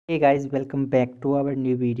Hey guys, welcome back to our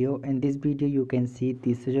new video. In this video you can see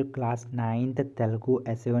this is your class 9 the Telugu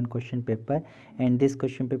SA1 question paper, and this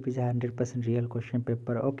question paper is a 100% real question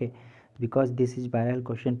paper. Okay, because this is viral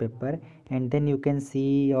question paper. And then you can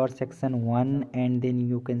see your section 1, and then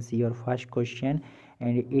you can see your first question,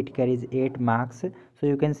 and it carries 8 marks. So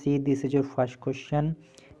you can see this is your first question,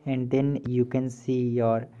 and then you can see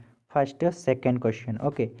your second question.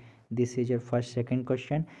 Okay, this is your second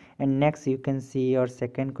question, and next you can see your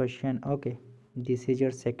second question. Okay, this is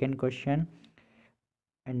your second question,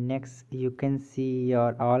 and next you can see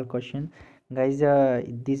your all question. Guys,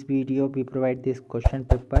 this video we provide this question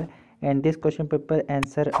paper, and this question paper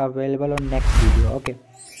answer available on next video. Okay,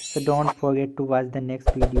 so don't forget to watch the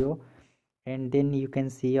next video. And then you can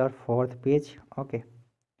see your fourth page. Okay,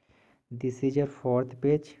 this is your fourth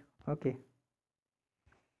page. Okay,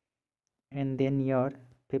 and then your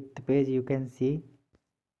fifth page you can see.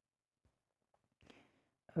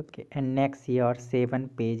 Okay, and next your 7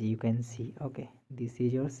 page you can see. Okay, this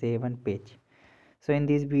is your 7 page. So in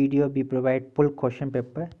this video we provide full question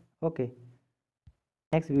paper. Okay,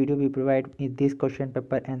 next video we provide this question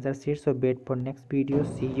paper answer sheet. So wait for next video.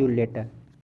 See you later.